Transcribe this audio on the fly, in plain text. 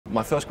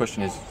My first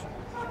question is,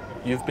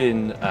 you've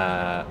been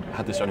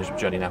had this ownership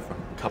journey now for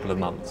a couple of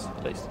months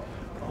at least.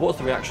 What's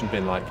the reaction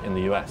been like in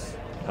the US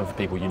and for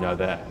people you know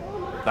there?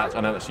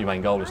 I know that's your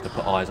main goal, is to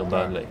put eyes on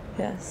Burnley.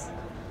 Yes.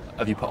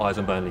 Have you put eyes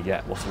on Burnley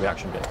yet? What's the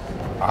reaction been?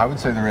 I would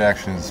say the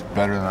reaction is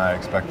better than I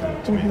expected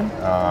it to be.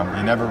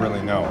 You never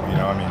really know,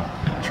 I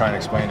mean, trying to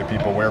explain to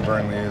people where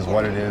Burnley is,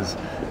 what it is,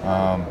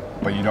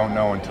 but you don't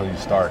know until you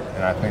start.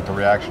 And I think the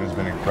reaction has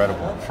been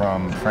incredible,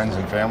 from friends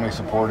and family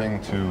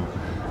supporting to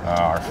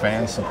our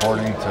fans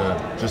supporting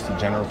to just the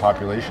general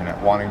population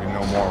wanting to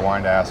know more,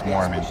 wanting to ask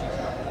more. I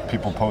mean,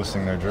 people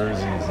posting their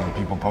jerseys and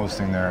people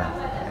posting their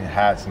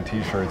hats and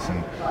t-shirts,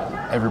 and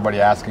everybody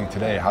asking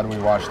today, how do we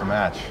watch the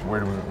match?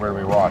 Where do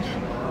we watch?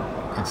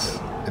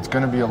 It's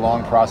going to be a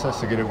long process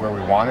to get it where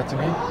we want it to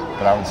be,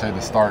 but I would say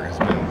the start has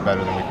been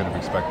better than we could have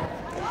expected.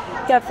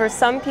 Yeah, for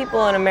some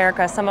people in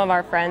America, some of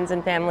our friends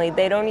and family,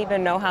 they don't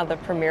even know how the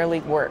Premier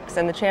League works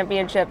and the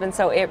Championship, and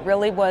so it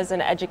really was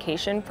an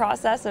education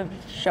process of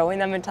showing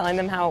them and telling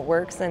them how it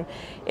works, and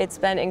it's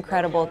been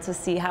incredible to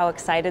see how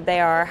excited they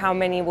are, how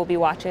many will be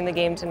watching the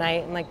game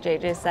tonight, and like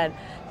JJ said,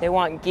 they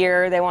want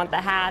gear, they want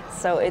the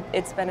hats, so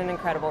it's been an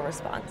incredible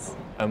response.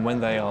 And when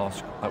they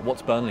ask, like,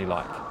 what's Burnley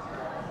like,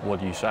 what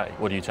do you say?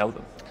 What do you tell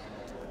them?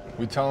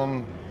 We tell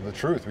them the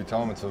truth. We tell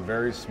them it's a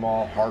very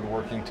small,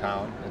 hard-working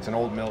town. It's an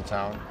old mill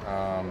town.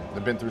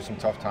 They've been through some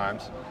tough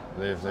times.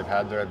 They've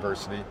had their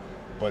adversity,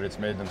 but it's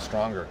made them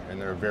stronger,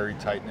 and they're a very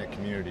tight-knit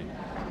community.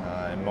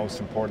 And most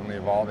importantly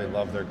of all, they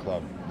love their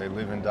club. They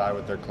live and die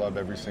with their club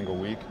every single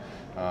week.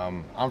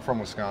 I'm from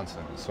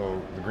Wisconsin, so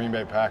the Green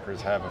Bay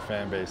Packers have a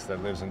fan base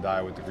that lives and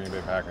dies with the Green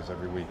Bay Packers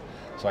every week.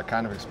 So I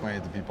kind of explain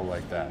it to people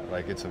like that.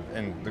 Like,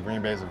 and the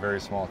Green Bay is a very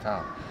small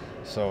town.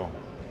 So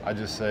I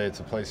just say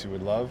it's a place you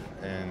would love,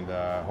 and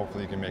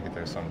hopefully you can make it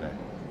there someday.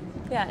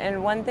 Yeah,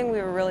 and one thing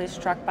we were really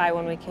struck by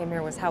when we came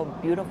here was how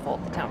beautiful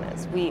the town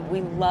is.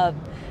 We love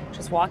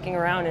just walking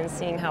around and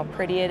seeing how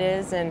pretty it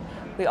is, and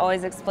we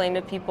always explain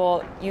to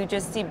people, you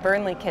just see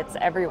Burnley kits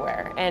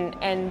everywhere.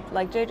 And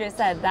like JJ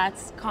said,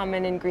 that's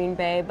common in Green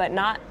Bay, but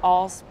not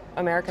all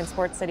American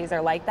sports cities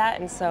are like that,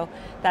 and so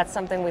that's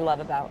something we love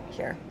about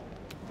here.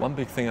 One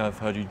big thing I've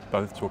heard you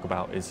both talk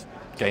about is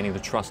gaining the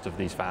trust of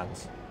these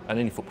fans, and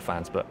any football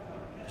fans, but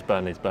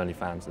it's Burnley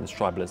fans, and it's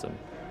tribalism.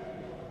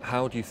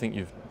 How do you think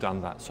you've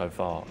done that so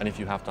far? And if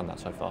you have done that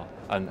so far,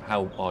 and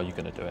how are you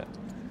going to do it?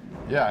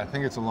 Yeah, I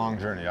think it's a long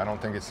journey. I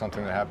don't think it's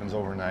something that happens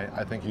overnight.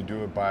 I think you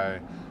do it by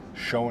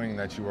showing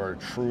that you are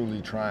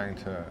truly trying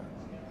to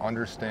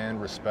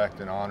understand, respect,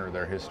 and honor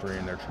their history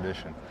and their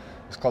tradition.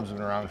 This club's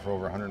been around for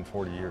over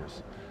 140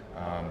 years.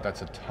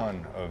 That's a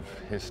ton of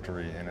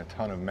history and a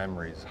ton of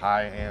memories,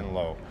 high and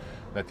low,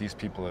 that these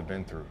people have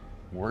been through.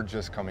 We're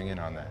just coming in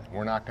on that.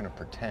 We're not going to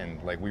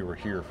pretend like we were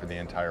here for the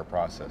entire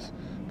process.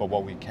 But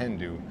what we can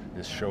do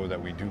is show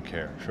that we do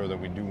care, show that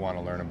we do want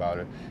to learn about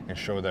it, and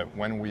show that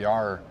when we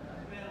are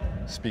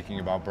speaking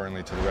about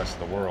Burnley to the rest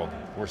of the world,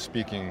 we're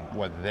speaking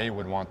what they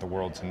would want the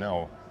world to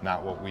know,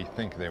 not what we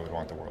think they would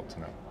want the world to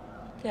know.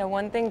 Yeah,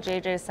 one thing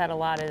JJ said a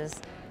lot is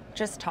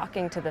just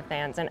talking to the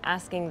fans and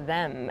asking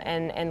them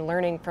and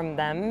learning from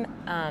them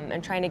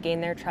and trying to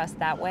gain their trust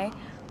that way.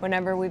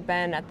 Whenever we've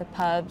been at the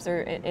pubs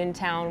or in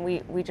town,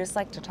 we just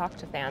like to talk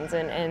to fans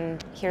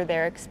and hear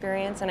their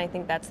experience, and I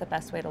think that's the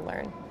best way to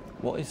learn.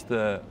 What is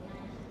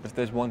if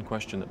there's one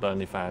question that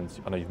Burnley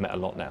fans, I know you've met a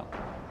lot now,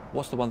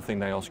 what's the one thing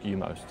they ask you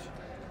most?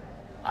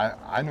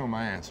 I know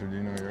my answer. Do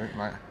you know yours?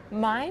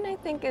 Mine, I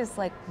think, is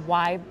like,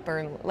 why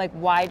Burnley? Like,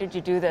 why did you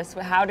do this?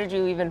 How did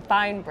you even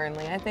find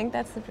Burnley? I think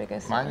that's the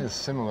biggest Mine one. is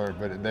similar,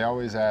 but they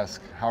always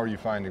ask, how are you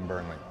finding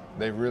Burnley?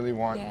 They really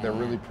want, they're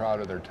really proud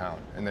of their town,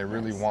 and they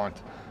really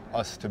want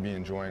us to be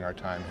enjoying our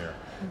time here,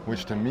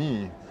 which to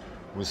me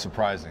was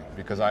surprising,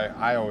 because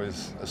I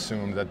always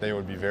assumed that they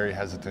would be very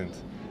hesitant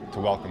to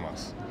welcome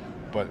us.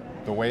 But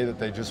the way that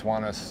they just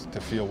want us to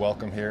feel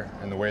welcome here,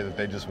 and the way that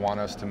they just want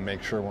us to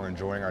make sure we're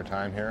enjoying our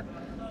time here,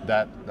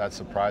 that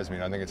surprised me,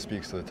 and I think it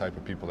speaks to the type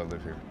of people that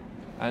live here.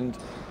 And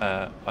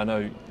I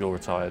know you're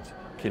retired.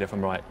 Kealia, if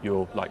I'm right,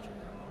 you're like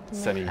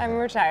semi... I'm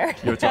retired.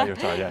 You're retired,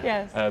 yeah.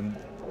 Yes.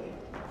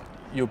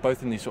 You're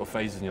both in these sort of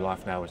phases in your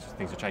life now as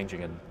things are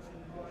changing, and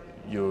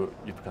you've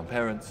become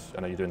parents.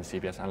 I know you're doing the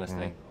CBS analyst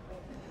thing.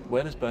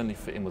 Where does Burnley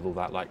fit in with all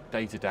that, like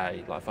day to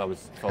day? Like if I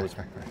was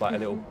like a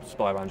little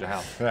spy around your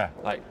house,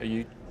 like are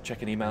you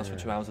checking emails for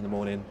 2 hours in the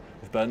morning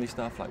with Burnley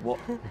stuff? Like what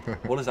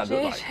does that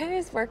look like? JJ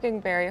is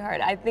working very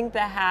hard. I think the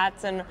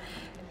hats, and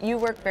you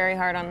work very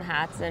hard on the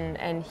hats,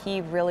 and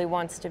he really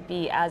wants to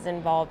be as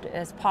involved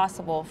as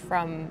possible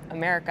from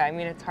America. I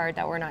mean, it's hard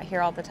that we're not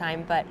here all the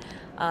time, but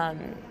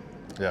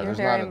you're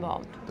very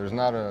involved. There's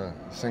not a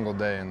single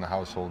day in the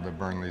household that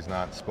Burnley's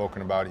not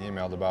spoken about,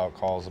 emailed about,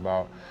 calls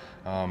about,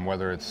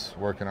 whether it's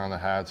working on the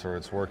hats or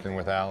it's working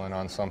with Alan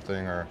on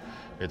something, or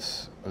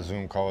it's a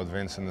Zoom call with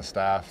Vince and the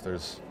staff.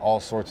 There's all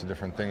sorts of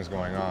different things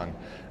going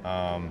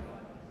on.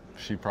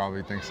 She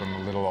probably thinks I'm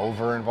a little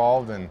over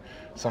involved, and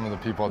some of the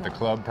people at the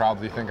club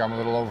probably think I'm a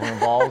little over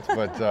involved,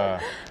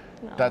 but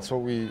that's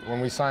what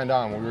when we signed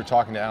on, when we were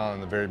talking to Alan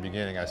in the very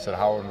beginning, I said,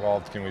 how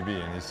involved can we be?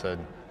 And he said,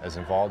 as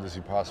involved as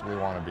you possibly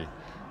want to be.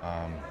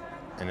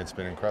 And it's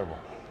been incredible.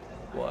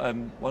 Well,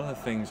 one of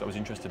the things I was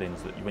interested in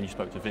is that when you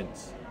spoke to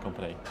Vince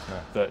Kompany,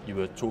 that you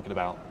were talking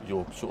about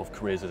your sort of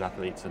careers as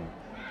athletes and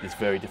this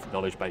very different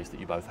knowledge base that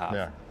you both have.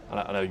 Yeah. And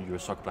I know you're a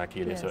soccer player,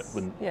 Kealia, so it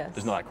wouldn't,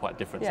 there's not quite a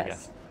difference, I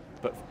guess.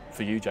 But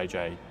for you,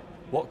 JJ,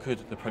 what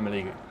could the Premier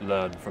League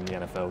learn from the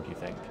NFL, do you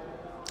think?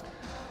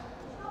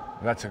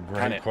 That's a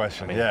great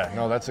question.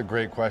 That's a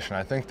great question.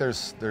 I think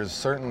there's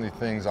certainly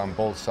things on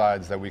both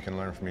sides that we can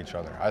learn from each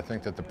other. I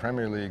think that the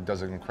Premier League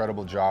does an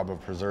incredible job of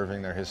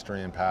preserving their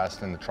history and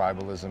past and the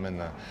tribalism and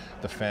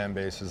the fan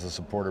bases, the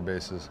supporter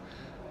bases.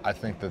 I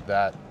think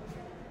that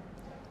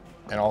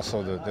and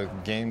also the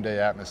game day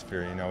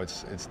atmosphere, you know,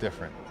 it's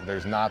different.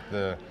 There's not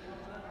the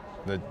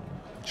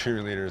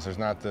cheerleaders, there's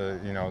not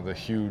the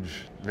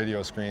huge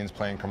video screens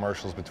playing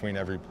commercials between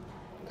every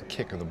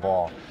kick of the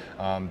ball.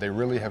 They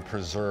really have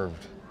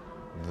preserved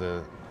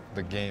the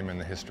game and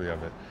the history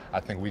of it. I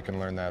think we can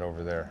learn that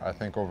over there. I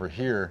think over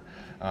here,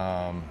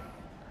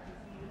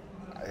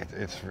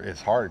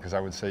 it's hard because I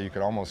would say you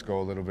could almost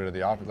go a little bit of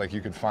the opposite. Like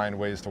you could find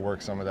ways to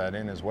work some of that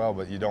in as well,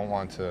 but you don't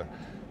want to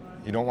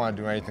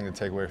do anything to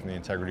take away from the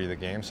integrity of the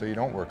game, so you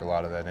don't work a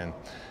lot of that in.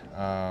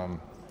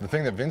 The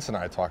thing that Vince and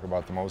I talk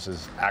about the most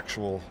is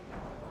actual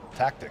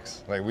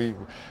tactics. Like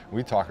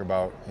we talk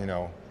about, you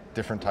know,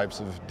 different types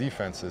of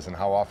defenses and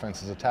how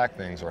offenses attack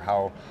things, or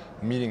how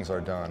meetings are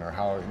done, or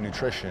how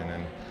nutrition.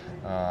 And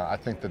I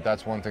think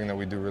that's one thing that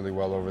we do really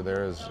well over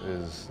there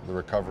is the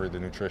recovery, the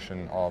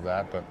nutrition, all of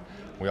that. But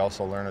we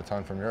also learn a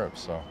ton from Europe.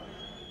 So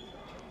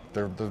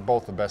they're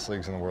both the best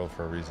leagues in the world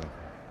for a reason.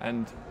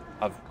 And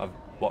I've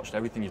watched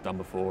everything you've done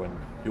before, and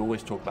you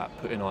always talk about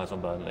putting eyes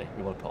on Burnley.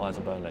 We want to put eyes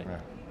on Burnley. Yeah.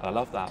 And I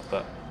love that,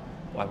 but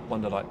I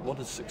wonder, like, what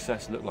does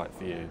success look like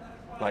for you?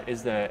 Like,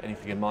 is there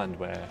anything in mind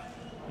where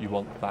you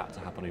want that to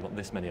happen, or you want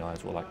this many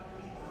eyes, or like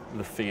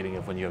the feeling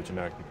of when you go to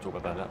America, people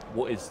talk about that?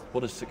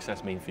 What does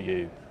success mean for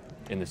you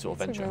in this sort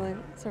of venture?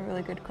 It's a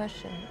really good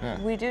question.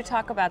 Yeah. We do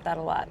talk about that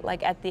a lot.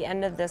 Like at the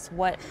end of this,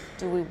 what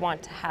do we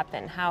want to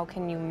happen? How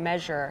can you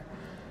measure?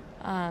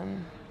 I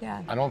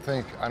don't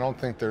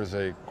think there's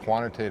a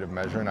quantitative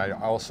measure, and I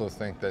also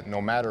think that no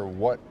matter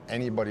what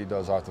anybody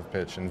does off the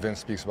pitch, and Vince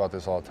speaks about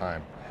this all the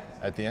time,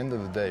 at the end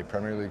of the day,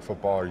 Premier League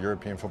football or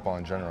European football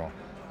in general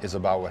is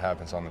about what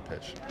happens on the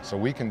pitch. So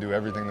we can do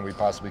everything that we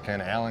possibly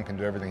can. Alan can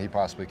do everything he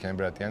possibly can,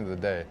 but at the end of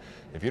the day,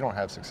 if you don't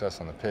have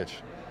success on the pitch,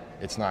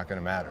 it's not going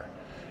to matter.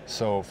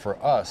 So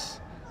for us,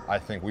 I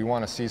think we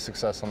want to see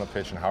success on the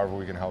pitch and however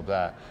we can help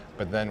that.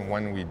 But then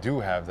when we do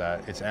have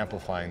that, it's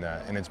amplifying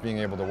that. And it's being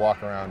able to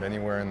walk around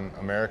anywhere in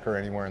America or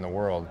anywhere in the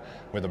world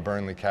with a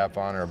Burnley cap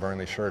on or a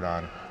Burnley shirt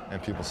on,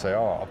 and people say,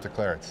 oh, up to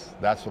Clarets.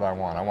 That's what I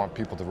want. I want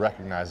people to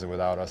recognize it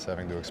without us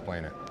having to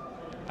explain it.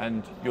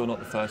 And you're not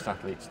the first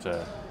athletes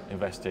to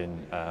invest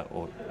in,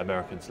 or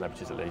American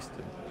celebrities at least,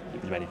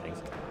 many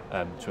things,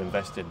 to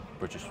invest in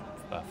British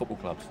football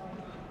clubs.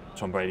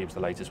 Tom Brady was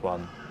the latest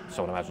one,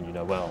 someone I imagine you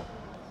know well.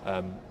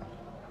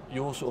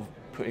 You're sort of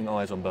putting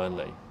eyes on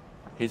Burnley.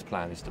 His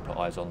plan is to put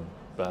eyes on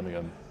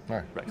Birmingham.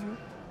 Right. Wrexham.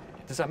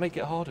 Does that make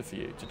it harder for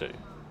you to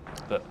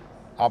do?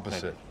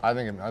 Opposite. I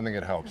think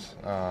it helps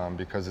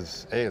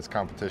because it's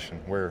competition.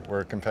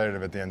 We're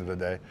competitive at the end of the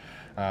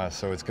day,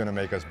 so it's going to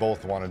make us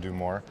both want to do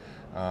more.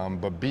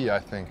 But B, I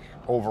think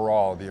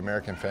overall the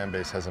American fan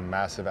base has a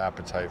massive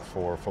appetite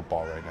for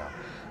football right now.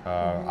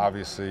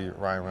 Obviously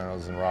Ryan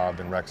Reynolds and Rob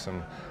and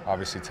Wrexham,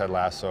 obviously Ted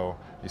Lasso.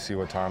 You see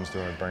what Tom's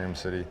doing at Birmingham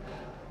City.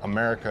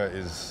 America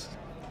is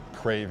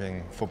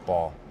craving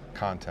football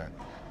content.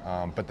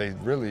 But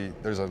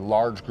there's a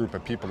large group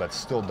of people that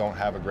still don't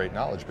have a great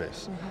knowledge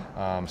base.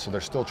 So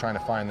they're still trying to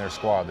find their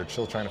squad. They're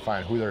still trying to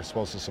find who they're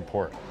supposed to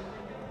support.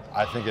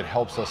 I think it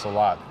helps us a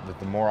lot that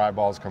the more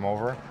eyeballs come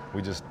over,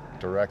 we just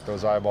direct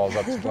those eyeballs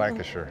up to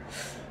Lancashire.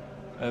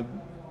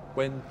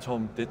 When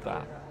Tom did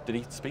that, did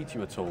he speak to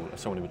you at all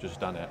as someone who had just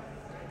done it?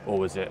 Or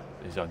was it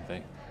his own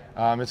thing?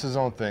 It's his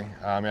own thing.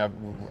 I mean,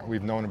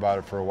 we've known about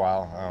it for a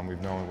while.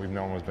 We've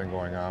known what's been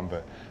going on,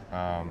 but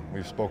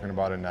we've spoken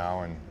about it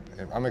now, and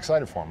I'm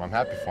excited for him. I'm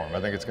happy for him.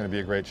 I think it's going to be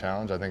a great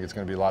challenge. I think it's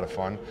going to be a lot of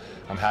fun.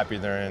 I'm happy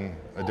they're in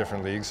a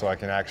different league, so I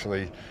can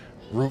actually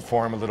root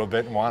for him a little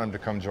bit and want him to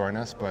come join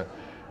us. But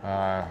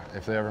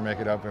if they ever make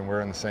it up and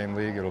we're in the same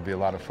league, it'll be a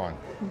lot of fun.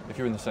 If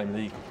you're in the same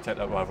league, you take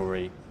that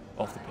rivalry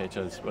off the pitch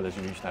as well as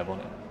you used to have on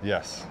it.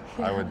 Yes,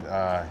 I would.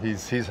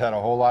 He's had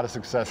a whole lot of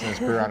success in his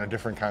career on a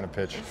different kind of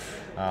pitch,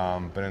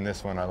 but in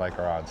this one, I like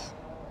our odds.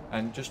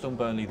 And just on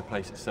Burnley, the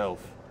place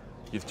itself,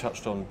 you've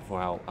touched on before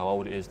how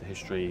old it is, the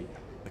history,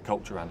 the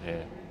culture around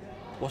here.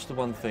 What's the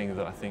one thing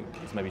that I think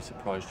has maybe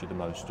surprised you the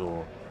most,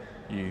 or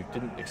you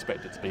didn't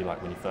expect it to be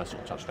like when you first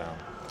sort of touched down?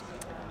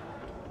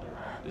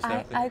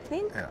 I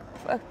think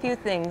a few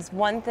things.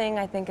 One thing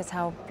I think is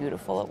how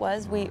beautiful it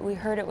was. We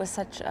heard it was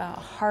such a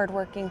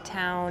hardworking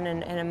town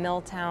and a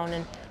mill town,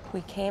 and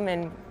we came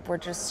and were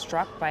just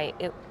struck by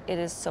it. It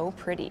is so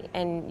pretty,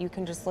 and you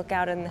can just look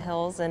out in the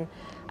hills, and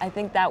I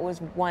think that was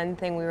one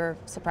thing we were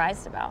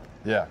surprised about.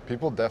 Yeah,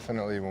 people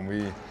definitely, when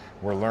we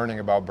were learning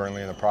about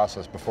Burnley in the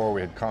process before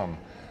we had come,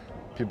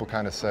 people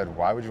kind of said,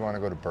 why would you want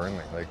to go to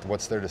Burnley? Like,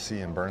 what's there to see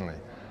in Burnley?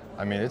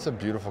 I mean, it's a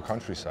beautiful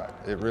countryside.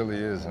 It really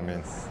is. I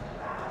mean,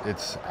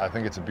 I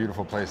think it's a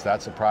beautiful place.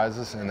 That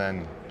surprises, and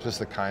then just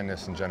the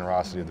kindness and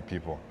generosity of the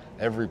people.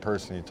 Every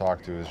person you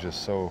talk to is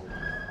just so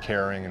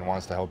caring and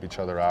wants to help each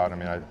other out. I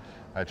mean,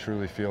 I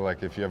truly feel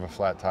like if you have a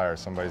flat tire,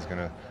 somebody's going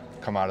to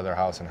come out of their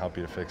house and help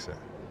you to fix it.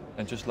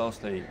 And just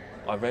lastly,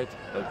 I read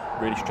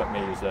that really struck me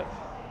is that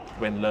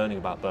when learning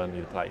about Burnley,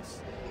 the place,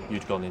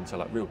 you'd gone into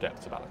like real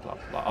depth about the club.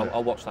 Like,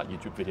 I'll watch that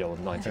YouTube video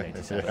on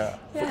 1987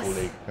 Football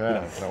League. Yeah,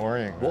 you know, the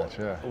Orient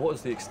match, what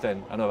is the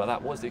extent? I know about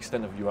that. What is the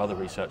extent of your other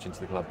research into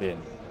the club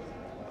been?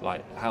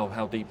 Like, how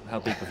deep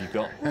have you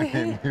got?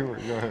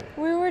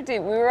 We were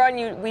deep. We were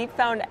on. We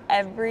found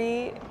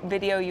every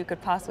video you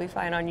could possibly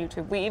find on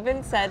YouTube. We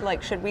even said,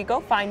 like, should we go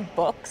find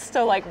books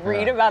to like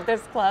read about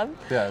this club?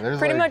 Yeah, there's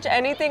pretty like, much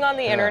anything on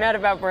the internet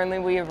about Burnley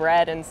we have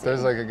read and seen.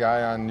 There's like a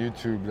guy on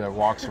YouTube that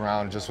walks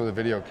around just with a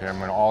video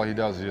camera, and all he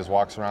does is he just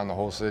walks around the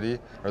whole city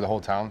or the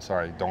whole town.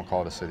 Sorry, don't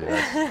call it a city.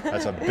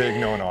 That's a big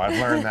no-no. I've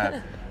learned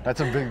that. That's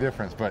a big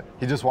difference, but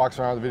he just walks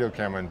around with a video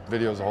camera and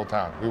videos the whole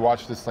town. We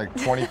watched this like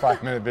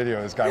 25-minute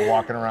video, this guy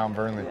walking around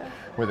Burnley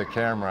with a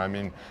camera. I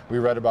mean, we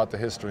read about the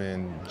history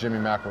and Jimmy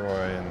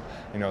McIlroy and,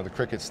 you know, the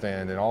cricket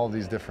stand and all of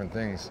these different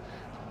things.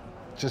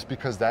 Just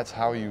because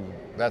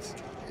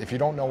if you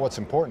don't know what's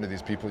important to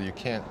these people, you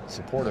can't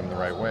support them the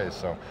right way.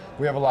 So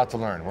we have a lot to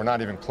learn. We're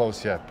not even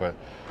close yet, but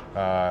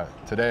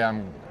today I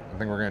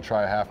think we're going to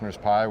try a Hafner's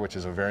pie, which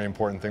is a very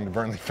important thing to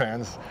Burnley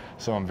fans.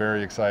 So I'm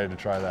very excited to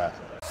try that.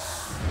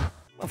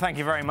 Well, thank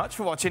you very much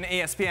for watching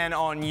ESPN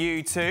on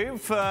YouTube.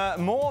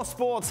 For more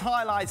sports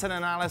highlights and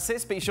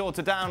analysis, be sure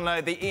to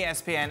download the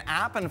ESPN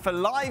app. And for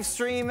live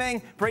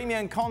streaming,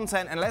 premium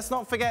content, and let's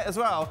not forget as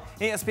well,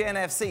 ESPN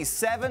FC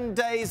 7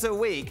 days a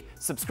week.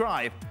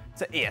 Subscribe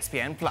to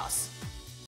ESPN+.